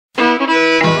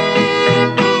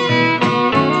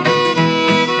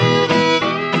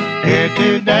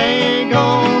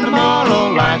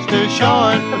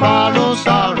short to borrow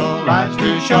sorrow. Life's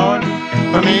too short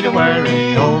for me to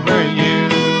worry over you.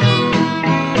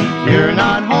 You're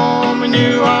not home and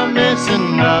you are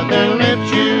missing other lips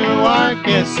you are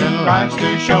kissing. Life's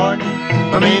too short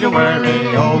for me to worry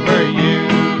over you.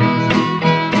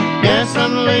 Yes,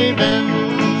 I'm leaving,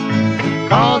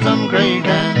 'cause I'm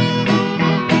grieving,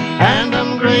 and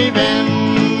I'm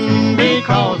grieving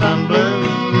because I'm blue.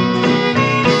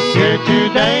 Here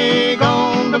today,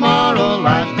 gone tomorrow.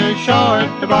 Life's too short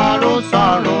to borrow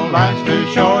sorrow. Life's too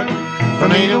short for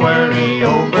me to worry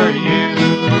over you.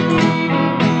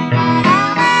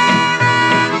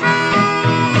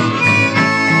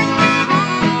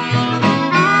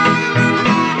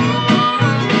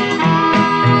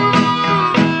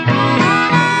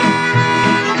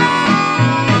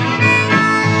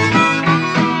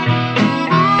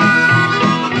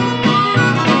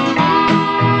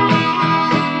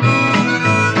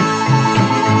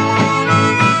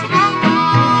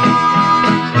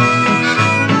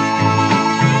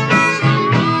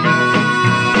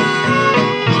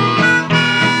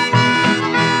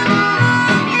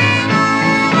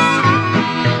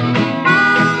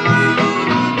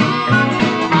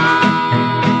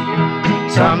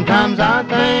 Sometimes I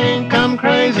think I'm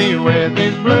crazy with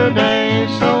these blue days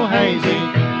so hazy.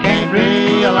 Can't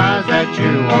realize that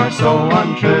you are so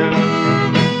untrue.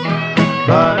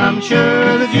 But I'm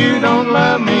sure that you don't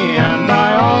love me, and by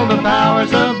all the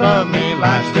powers above me,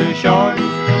 life's too short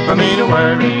for me to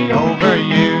worry over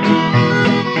you.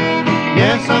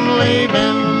 Yes, I'm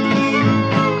leaving,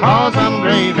 'cause I'm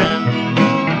grieving,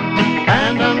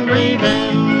 and I'm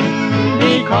grieving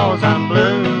because I'm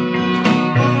blue.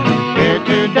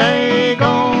 Today,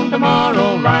 gone tomorrow.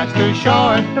 Life's too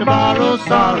short to borrow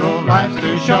sorrow. Life's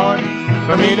too short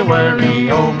for me to worry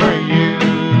over you.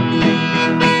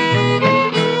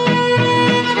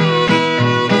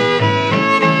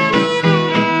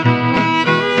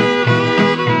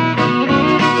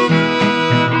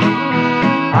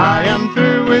 I am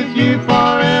through with you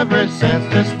forever. Since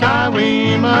this tie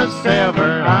we must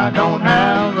sever. I don't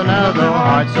have another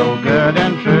heart so good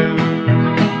and true.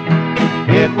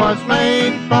 It was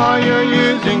made for your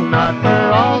using, not for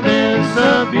all this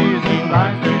abusing.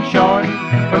 Life's too short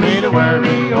for me to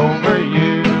worry over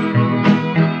you.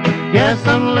 Yes,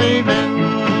 I'm leaving,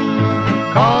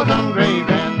 'cause I'm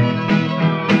grieving,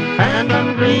 and I'm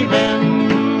grieving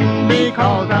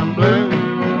because I'm blue.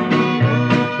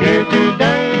 Here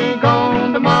today,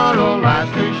 gone tomorrow.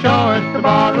 Life's too short to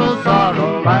borrow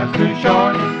sorrow. Life's too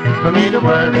short for me to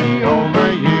worry over